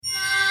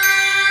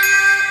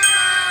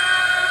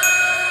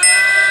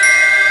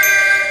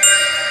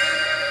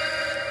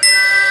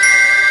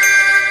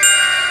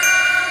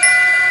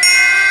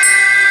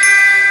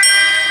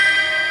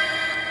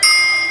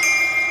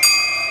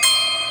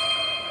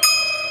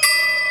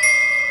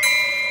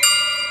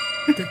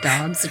The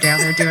dogs are down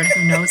there doing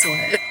who knows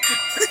what.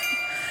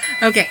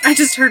 Okay, I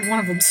just heard one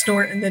of them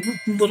snort and then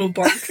little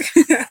bark.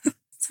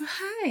 So,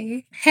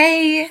 hi.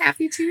 Hey,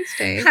 Happy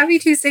Tuesday. happy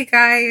Tuesday,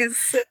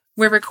 guys.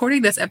 We're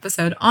recording this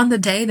episode on the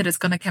day that it's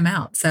going to come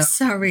out. So,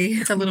 Sorry.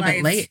 it's a little bit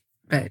life. late,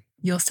 but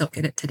you'll still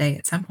get it today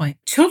at some point.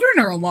 Children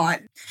are a lot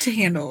to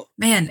handle.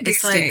 Man, These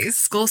it's like days.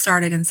 school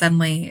started and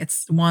suddenly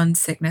it's one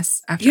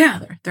sickness after Yeah.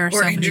 another. There are Or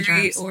so many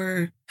injury germs.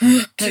 or...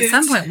 At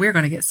some point, we're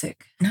going to get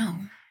sick. No.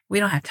 We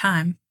don't have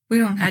time. We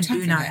don't have I time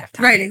do for not that. have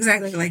time. Right,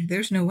 exactly. Like,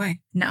 there's no way.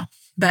 No,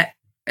 but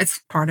it's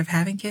part of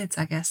having kids,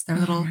 I guess. They're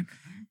little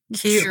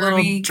cute Germy,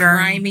 little germ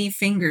grimy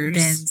fingers.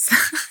 bins.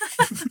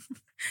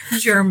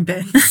 Germ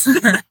bins.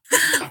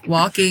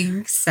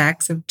 Walking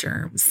sacks of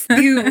germs.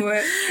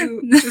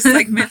 Ew, just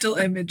like mental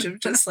image of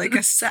just like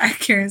a sack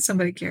carrying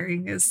somebody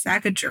carrying a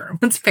sack of germ.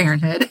 It's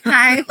parenthood.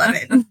 I love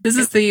it. This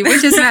is the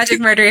Witches, Magic,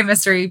 Murdery,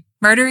 Mystery.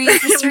 Murdery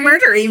Mystery?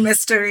 Murdery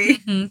mystery.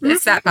 Mhm.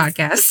 It's that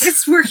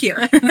podcast. We're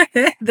here.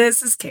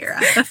 This is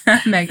Kara.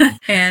 Megan.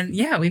 And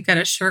yeah, we've got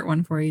a short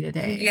one for you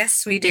today.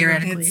 Yes, we do.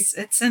 Theoretically.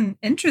 It's an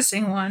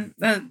interesting one.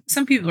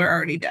 Some people are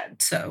already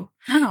dead, so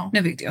Oh.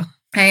 no big deal.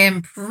 I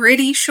am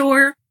pretty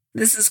sure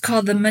this is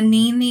called the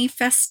Manini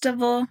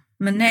Festival.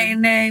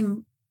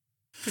 Manene,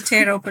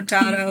 potato.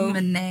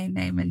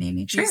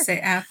 Manini. You Sure. say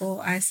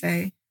apple, I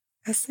say...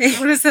 say.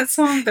 What is that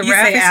song? You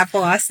say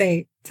apple, I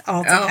say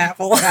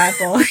apple.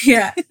 Apple.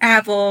 Yeah.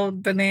 Apple,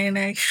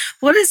 banana.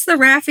 What is the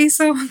Raffi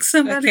song? I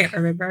Somebody. can't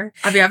remember.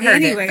 I mean, I've heard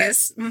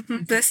Anyways,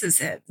 this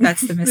is it.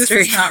 That's the mystery.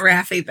 This is not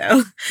Raffi, though.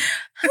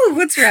 Ooh,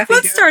 what's Raffi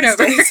Let's doing start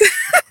over. these days?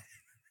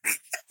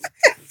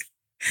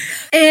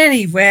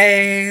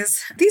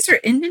 Anyways, these are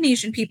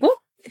Indonesian people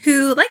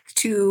who like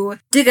to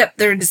dig up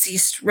their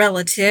deceased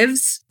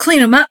relatives, clean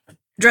them up,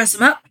 dress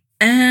them up,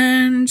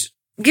 and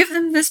give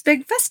them this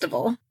big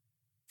festival.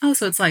 Oh,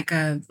 so it's like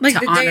a Like to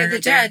the Day honor of the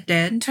their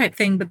Dead type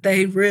thing, but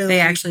they really... They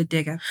actually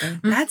dig up the.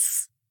 Mhm.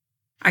 That's.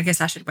 I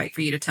guess I should wait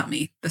for you to tell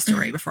me the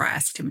story before I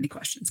ask too many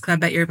questions because I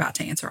bet you're about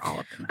to answer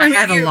all of them. I I mean,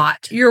 have a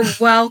lot. You're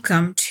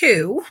welcome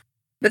too.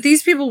 But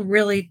these people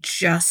really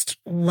just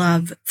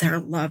love their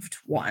loved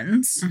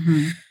ones.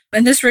 Mm-hmm.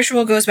 And this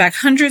ritual goes back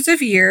hundreds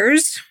of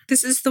years.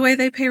 This is the way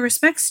they pay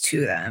respects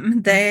to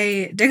them.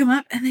 They dig them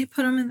up and they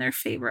put them in their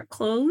favorite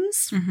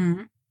clothes.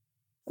 Mm-hmm.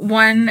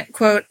 One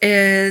quote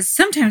is,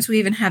 sometimes we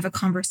even have a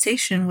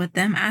conversation with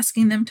them,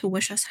 asking them to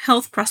wish us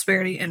health,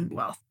 prosperity, and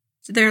wealth.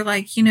 So they're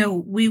like,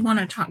 we want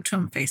to talk to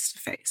them face to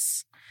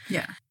face.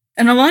 Yeah.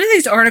 And a lot of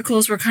these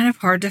articles were kind of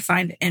hard to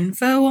find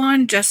info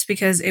on just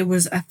because it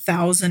was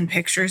 1,000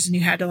 pictures and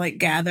you had to like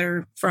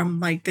gather from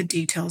like the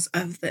details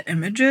of the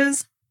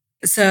images.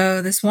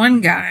 So this one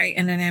guy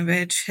in an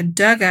image had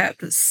dug up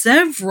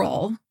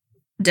several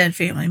dead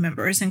family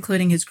members,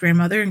 including his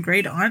grandmother and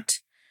great aunt.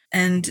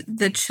 And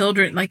the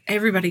children, like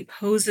everybody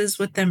poses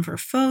with them for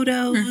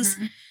photos.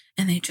 Mm-hmm.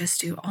 And they just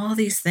do all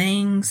these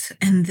things.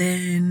 And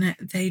then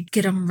they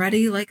get them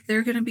ready like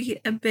they're going to be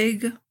a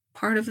big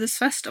part of this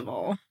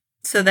festival.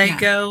 So they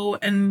go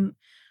and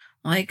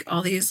like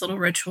all these little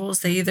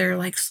rituals. They either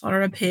like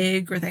slaughter a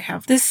pig or they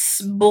have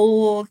this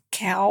bull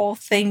cow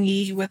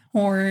thingy with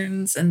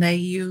horns. And they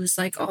use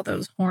like all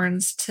those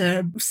horns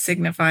to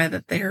signify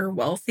that they're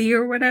wealthy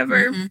or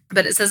whatever. Mm-hmm.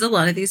 But it says a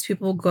lot of these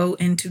people go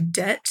into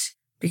debt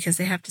because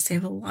they have to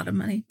save a lot of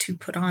money to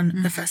put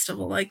on a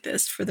festival like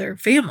this for their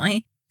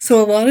family. So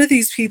a lot of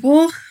these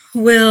people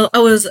will...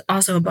 Oh, it was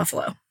also a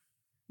buffalo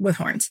with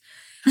horns.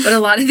 But a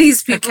lot of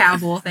these people... A cow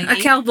bull thingy.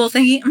 A cow bull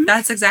thingy.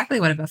 That's exactly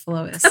what a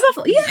buffalo is. A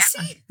buffalo. Yeah,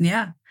 see?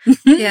 Yeah.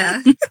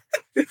 Yeah.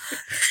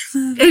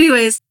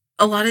 Anyways,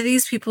 a lot of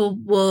these people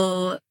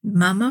will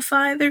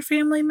mummify their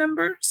family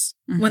members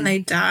when they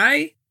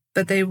die,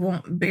 but they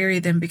won't bury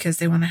them because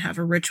they want to have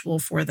a ritual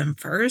for them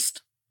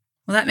first.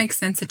 Well, that makes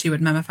sense that you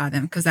would mummify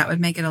them because that would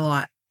make it a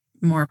lot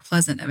more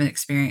pleasant of an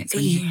experience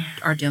when you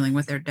are dealing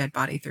with their dead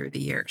body through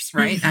the years,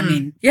 right? Mm-hmm. I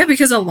mean, yeah,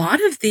 because a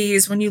lot of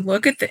these, when you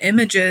look at the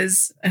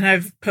images, and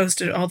I've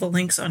posted all the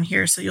links on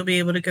here, so you'll be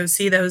able to go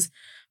see those.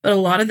 But a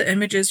lot of the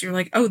images, you're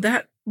like, oh,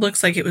 that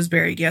looks like it was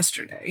buried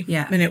yesterday.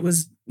 Yeah. And it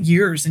was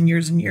years and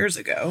years and years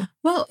ago.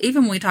 well,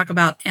 even when we talk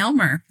about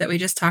Elmer that we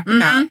just talked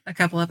about a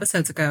couple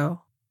episodes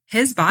ago,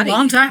 his body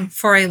Long time.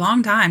 for a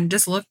long time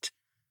just looked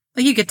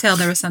like you could tell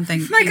there was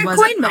something Like he a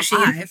wasn't coin machine.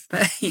 alive,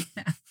 but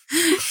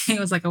he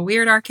was like a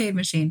weird arcade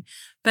machine.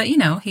 But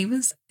he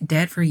was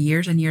dead for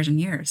years and years and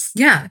years.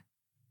 Yeah.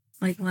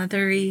 Like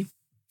leathery.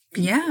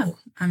 Yeah.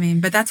 I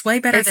mean, but that's way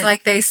better It's than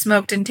like they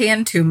smoked and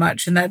tanned too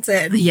much and that's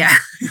it. yeah.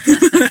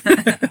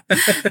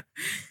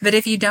 But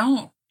if you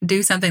don't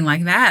do something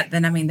like that,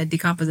 then I mean the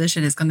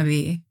decomposition is going to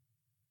be,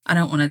 I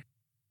don't want to,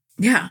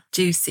 Yeah.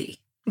 juicy.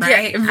 Right?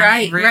 Right. Yeah, I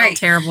mean, real right.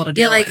 terrible to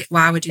deal like- with.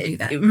 Why would you do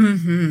that?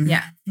 Mm-hmm.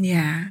 Yeah.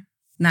 Yeah.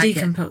 Not good.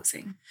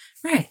 Decomposing.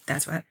 Right.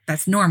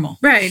 That's normal.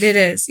 Right, it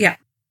is. Yeah.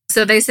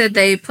 So they said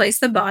they place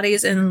the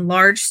bodies in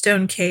large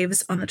stone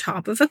caves on the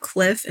top of a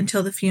cliff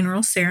until the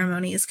funeral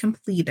ceremony is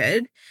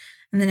completed.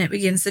 And then it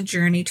begins the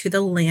journey to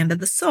the land of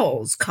the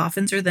souls.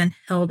 Coffins are then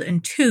held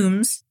in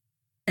tombs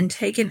and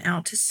taken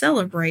out to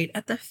celebrate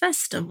at the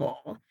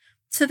festival.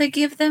 So they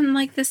give them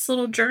like this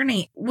little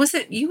journey. Was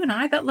it you and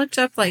I that looked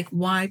up like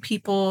why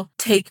people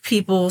take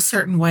people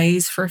certain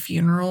ways for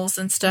funerals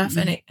and stuff?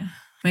 And it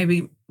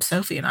maybe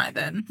Sophie and I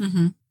then.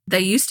 Mm-hmm. They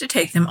used to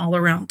take them all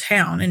around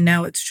town, and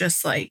now it's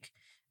just like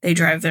they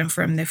drive them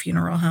from the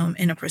funeral home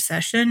in a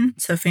procession,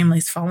 so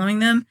families following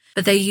them.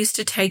 But they used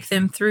to take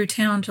them through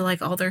town to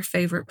like all their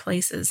favorite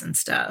places and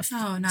stuff.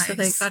 Oh, nice. So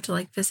they got to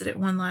like visit it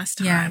one last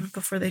time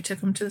before they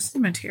took them to the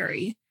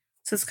cemetery.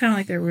 So it's kind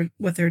of like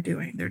what they're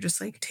doing. They're just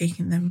like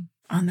taking them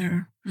on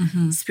their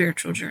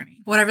spiritual journey.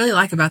 What I really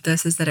like about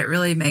this is that it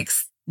really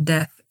makes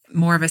death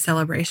more of a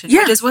celebration.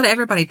 Yeah. Which is what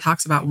everybody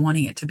talks about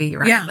wanting it to be,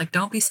 right? Yeah. Like,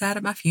 don't be sad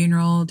at my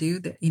funeral, do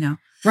that,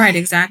 Right,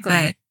 exactly.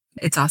 But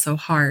it's also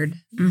hard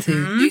to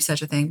do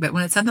such a thing. But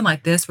when it's something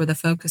like this, where the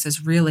focus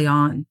is really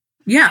on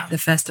the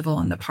festival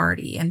and the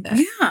party and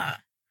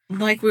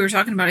like we were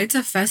talking about, it's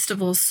a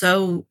festival,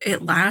 so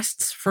it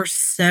lasts for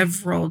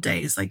several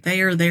days. Like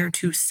they are there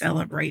to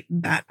celebrate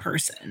that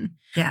person.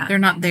 Yeah. They're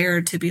not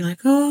there to be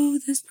like, oh,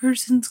 this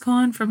person's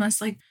gone from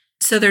us. Like,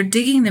 so they're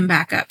digging them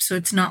back up. So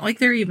it's not like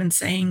they're even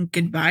saying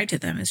goodbye to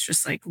them. It's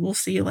just like, we'll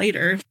see you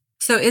later.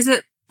 So is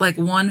it like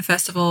one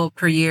festival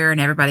per year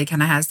and everybody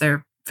kind of has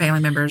their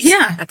family members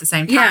at the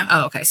same time? Yeah.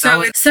 Oh, okay.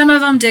 So some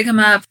of them dig them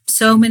up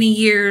so many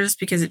years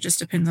because it just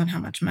depends on how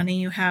much money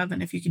you have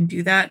and if you can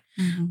do that.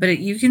 Mm-hmm. But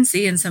you can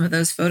see in some of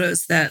those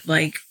photos that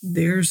like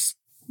there's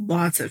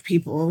lots of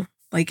people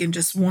like in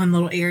just one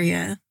little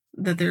area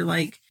that they're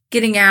like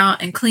getting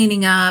out and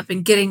cleaning up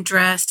and getting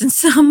dressed. And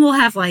some will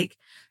have like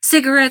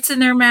cigarettes in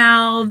their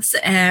mouths,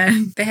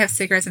 and they have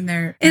cigarettes in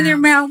their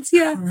mouths.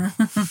 Yeah.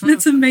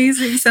 It's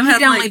amazing. Some He'd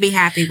have only like, be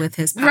happy with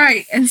his pipe.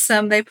 right. And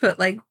some they put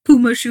like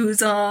Puma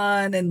shoes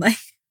on and like,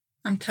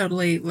 I'm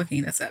totally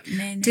looking this up.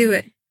 Do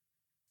it.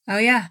 Oh,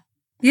 yeah.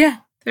 Yeah.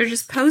 They're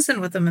just posing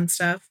with them and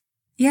stuff.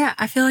 Yeah.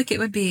 I feel like it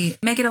would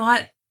make it a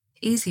lot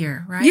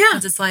easier, right? Yeah.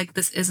 Because it's like,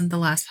 this isn't the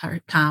last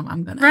time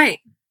I'm going to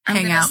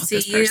hang out with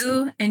this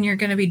person. And you're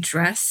going to be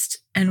dressed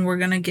and we're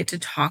going to get to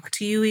talk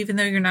to you, even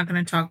though you're not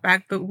going to talk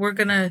back, but we're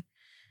going to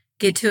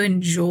get to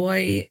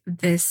enjoy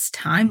this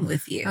time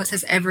with you. Oh, it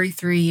says every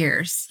 3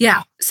 years.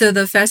 Yeah. So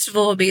the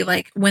festival will be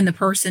like when the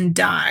person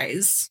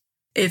dies.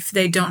 If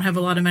they don't have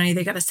a lot of money,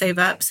 they got to save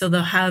up. So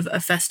they'll have a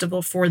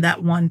festival for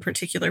that one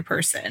particular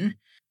person.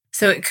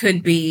 So it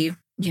could be,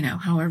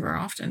 however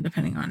often,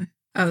 depending on.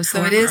 Oh,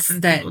 so it is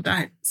that people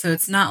died. So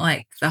it's not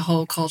like the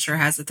whole culture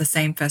has the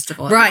same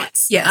festival at right.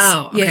 once. Yes.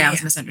 Oh, okay. Yeah, I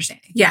was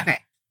misunderstanding. Yeah. Okay.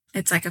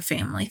 It's like a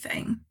family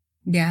thing.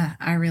 Yeah.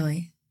 I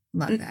really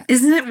love that.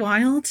 Isn't it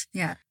wild?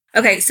 Yeah.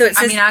 Okay. So it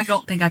says, I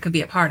don't think I could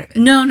be a part of it.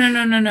 No.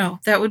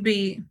 That would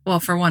be. Well,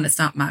 for one, it's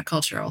not my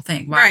cultural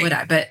thing. Why would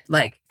I? But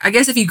like, I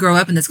guess if you grow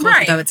up in this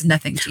culture, though, it's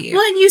nothing to you.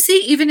 Well, and you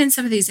see, even in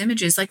some of these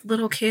images, like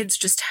little kids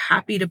just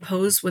happy to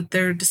pose with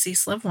their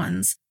deceased loved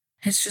ones.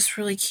 It's just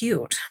really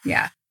cute.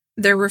 Yeah.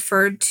 They're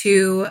referred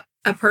to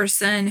a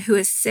person who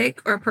is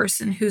sick or a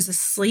person who's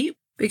asleep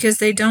because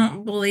they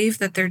don't believe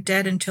that they're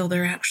dead until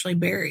they're actually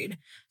buried.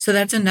 So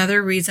that's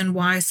another reason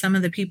why some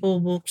of the people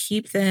will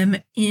keep them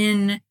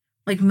in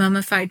like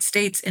mummified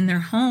states in their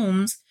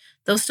homes.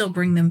 They'll still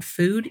bring them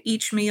food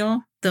each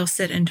meal. They'll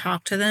sit and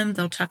talk to them.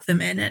 They'll tuck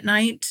them in at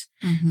night.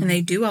 Mm-hmm. And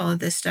they do all of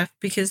this stuff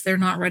because they're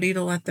not ready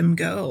to let them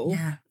go.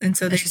 Yeah. And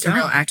so it's just a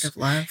real act of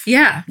love.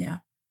 Yeah. Yeah.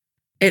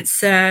 It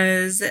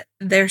says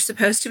they're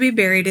supposed to be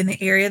buried in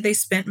the area they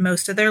spent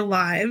most of their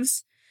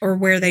lives or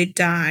where they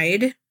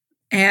died.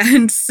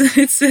 And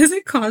it says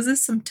it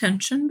causes some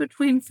tension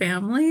between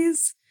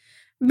families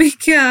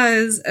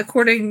because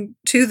according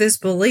to this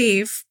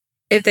belief,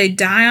 if they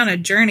die on a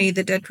journey,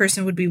 the dead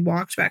person would be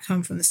walked back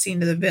home from the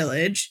scene to the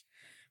village.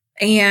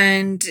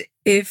 And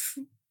if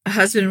a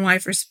husband and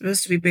wife are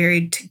supposed to be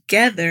buried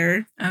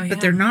together,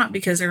 but they're not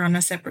because they're on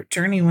a separate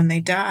journey when they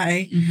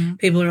die,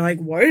 people are like,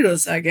 wait a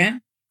second.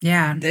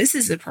 Yeah. This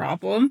is a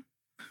problem.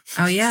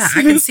 Oh, yeah.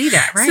 I can see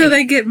that, right? So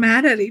they get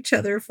mad at each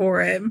other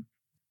for it.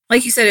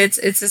 Like you said,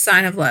 it's a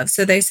sign of love.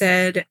 So they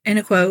said, in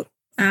a quote,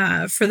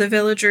 for the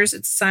villagers,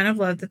 it's a sign of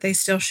love that they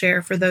still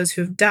share for those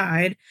who have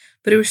died,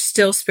 but who are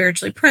still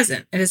spiritually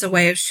present. It is a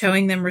way of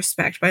showing them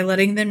respect by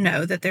letting them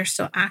know that they're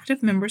still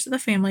active members of the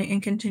family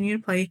and continue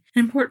to play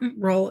an important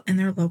role in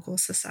their local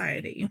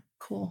society.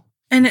 Cool.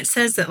 And it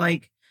says that,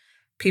 like,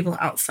 people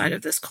outside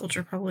of this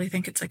culture probably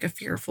think it's like a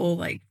fearful,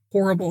 like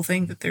horrible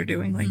thing that they're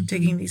doing, like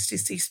digging these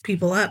deceased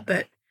people up,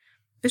 but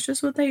it's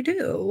just what they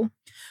do.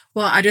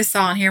 Well, I just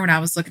saw in here when I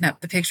was looking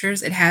up the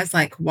pictures, it has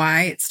like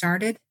why it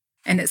started.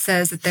 And it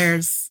says that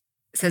it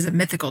says a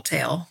mythical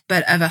tale,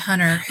 but of a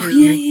hunter who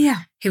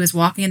he was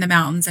walking in the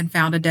mountains and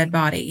found a dead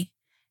body,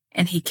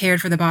 and he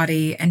cared for the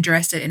body and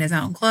dressed it in his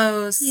own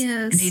clothes.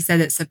 Yes. And he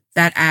said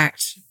that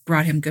act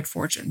brought him good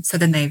fortune. So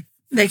then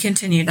they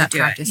continued that to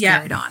do practice it. Yeah.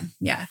 carried on.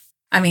 Yeah.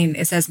 I mean,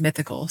 it says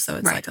mythical, so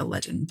it's like a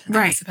legend.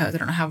 I suppose. I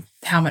don't know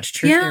how much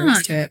truth there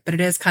is to it, but it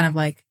is kind of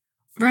like,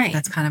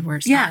 that's kind of where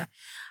it's at.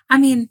 I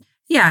mean,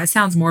 it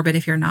sounds morbid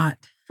if you're not.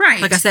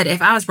 Right. Like I said,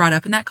 if I was brought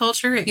up in that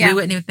culture, we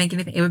wouldn't even think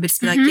anything. It would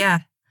just be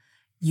like,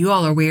 you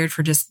all are weird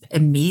for just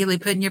immediately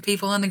putting your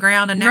people in the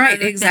ground and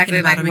never exactly.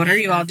 about Like, what are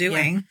you all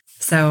doing? Yeah.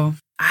 So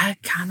I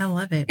kind of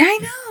love it. I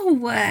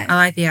know. I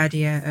like the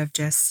idea of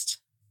just,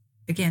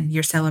 again,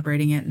 you're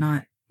celebrating it,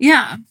 not.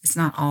 Yeah. It's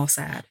not all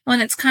sad. Well,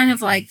 and it's kind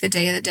of like the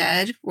Day of the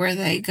Dead, where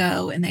they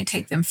go and they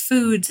take them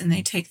foods and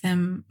they take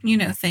them,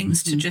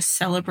 things to just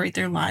celebrate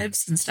their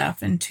lives and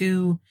stuff. And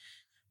to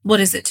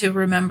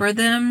remember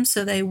them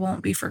so they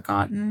won't be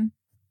forgotten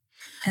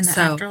in the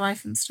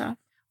afterlife and stuff.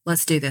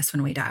 Let's do this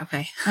when we die,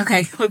 okay?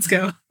 Okay, let's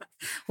go.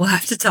 We'll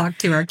have to talk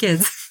to our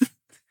kids.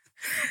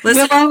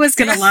 Willow is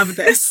going to love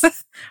this.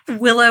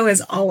 Willow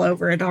is all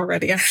over it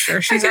already, I'm sure.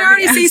 I can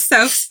already see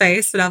Soph's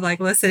face, but I'm like,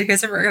 listen,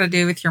 here's what we're going to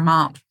do with your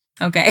mom.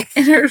 Okay.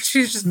 And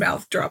she's just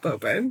mouth drop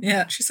open.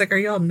 Yeah. She's like, are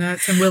y'all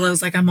nuts? And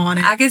Willow's like, I'm on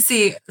it. I could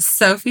see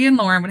Sophie and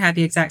Lauren would have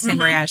the exact same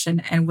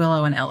reaction, and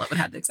Willow and Ella would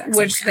have the exact same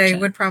reaction. Which they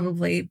would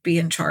probably be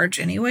in charge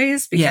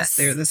anyways, because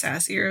they're the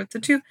sassier of the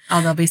two.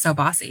 Oh, they'll be so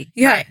bossy.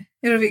 Yeah. Right.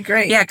 It'll be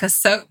great. Yeah, because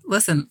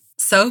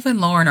Soph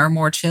and Lauren are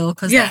more chill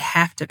because they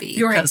have to be.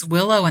 Because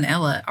Willow and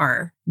Ella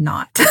are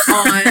not.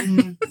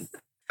 On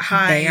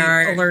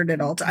high alert at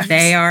all times.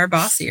 They are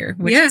bossier,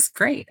 which is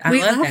great. I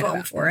love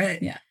them for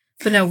it. Yeah.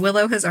 But no,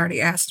 Willow has already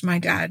asked my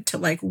dad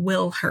to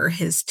will her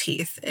his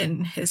teeth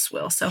in his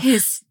will. So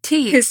his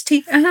teeth,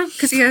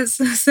 because he has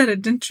a set of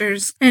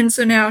dentures, and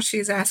so now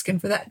she's asking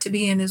for that to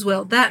be in his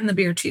will. That and the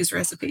beer cheese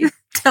recipe.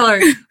 Tell her,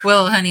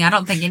 well, honey, I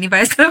don't think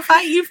anybody's gonna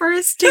fight you for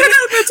his teeth.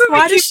 That's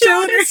what we keep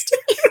telling her.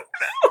 I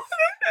don't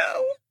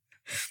know.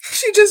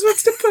 She just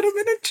wants to put them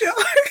in a jar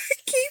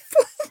and keep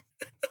them.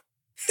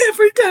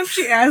 Every time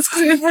she asks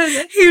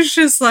him, he's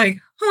just like,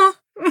 huh.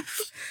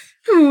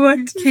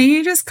 What? Can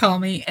you just call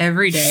me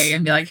every day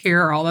and be like,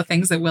 here are all the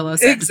things that Willow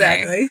said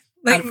exactly.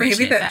 Today.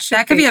 Maybe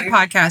that could be a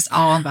podcast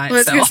all on by itself. I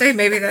was going to say,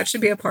 maybe that should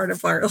be a part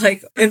of our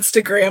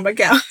Instagram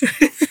account.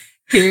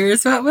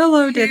 Here's what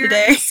Willow did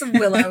today.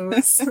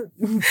 Willow's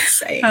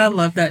saying. I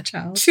love that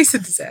child. She's a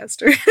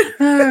disaster.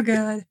 Oh,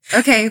 God.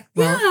 Okay.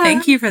 Well,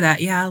 thank you for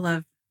that. Yeah,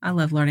 I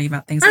love learning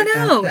about things like that.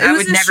 I know. It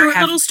was a short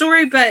little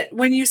story, but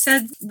when you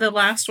said the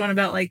last one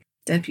about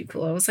dead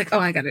people, I was like, oh,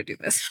 I got to do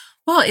this.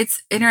 Well,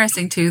 it's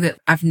interesting, too,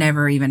 that I've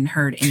never even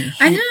heard any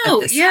hint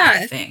of this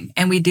kind of thing.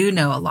 And we do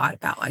know a lot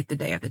about, the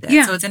Day of the Dead.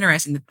 Yeah. So it's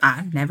interesting that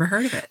I've never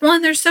heard of it. Well,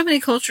 and there's so many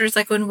cultures.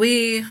 When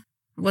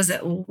was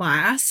it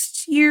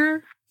last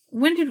year?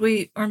 When did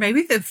we, or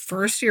maybe the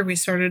first year we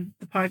started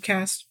the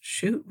podcast?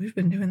 Shoot, we've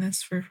been doing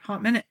this for a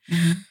hot minute.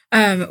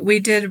 Mm-hmm.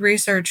 We did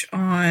research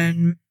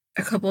on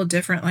a couple of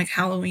different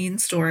Halloween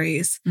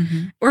stories,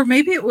 or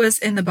maybe it was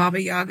in the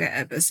Baba Yaga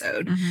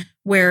episode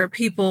where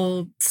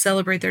people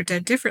celebrate their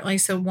dead differently.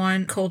 So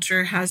one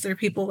culture has their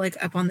people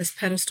up on this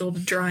pedestal to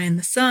dry in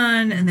the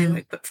sun, and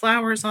they put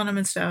flowers on them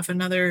and stuff.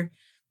 Another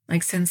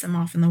sends them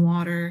off in the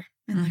water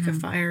and a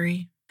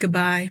fiery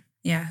goodbye.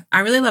 Yeah,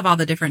 I really love all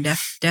the different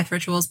death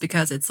rituals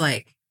because it's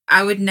I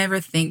would never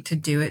think to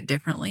do it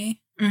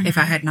differently if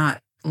I had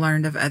not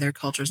learned of other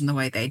cultures and the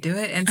way they do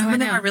it. And some of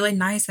them are really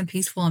nice and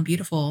peaceful and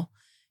beautiful.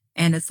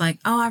 And it's oh,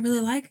 I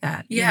really like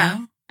that. Yeah. You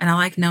know? And I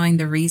like knowing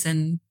the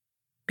reason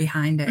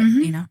behind it,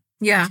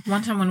 Yeah.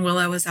 One time when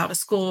Willow was out of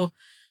school,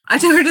 I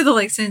took her to the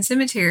Lakeland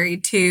Cemetery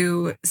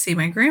to see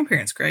my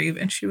grandparents' grave.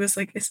 And she was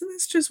like, isn't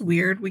this just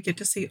weird? We get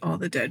to see all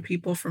the dead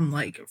people from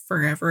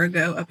forever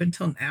ago up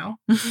until now.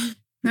 And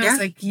I was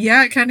like,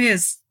 yeah, it kind of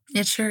is.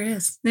 It sure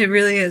is. It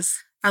really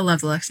is. I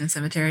love the Lexington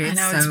Cemetery. It's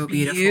so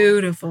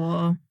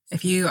beautiful.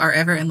 If you are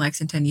ever in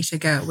Lexington, you should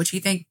go. Which you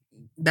think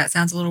that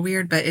sounds a little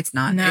weird, but it's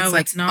not. No,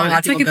 it's not. A lot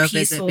of people go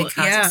visit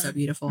because it's so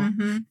beautiful.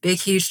 Mm-hmm. Big,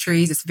 huge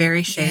trees. It's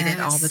very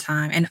shaded all the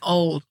time. And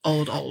old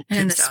And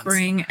in the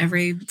spring,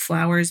 every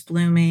flower is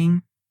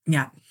blooming.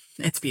 Yeah,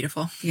 it's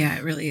beautiful. Yeah,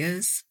 it really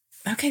is.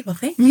 Okay, well,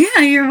 thank you.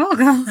 Yeah, you're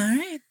welcome. All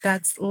right,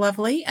 that's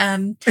lovely.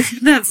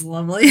 That's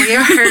lovely. We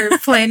are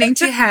planning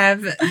to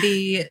have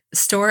the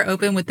store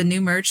open with the new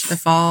merch, the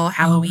fall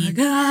Halloween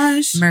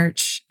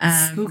merch.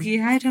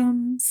 Spooky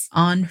items.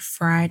 On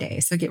Friday.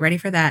 So get ready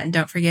for that. And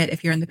don't forget,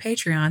 if you're in the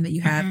Patreon, that you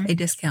have a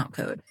discount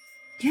code.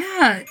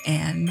 Yeah.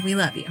 And we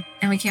love you.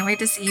 And we can't wait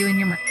to see you in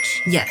your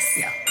merch. Yes.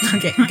 Yeah.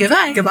 Okay,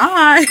 goodbye.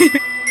 Goodbye.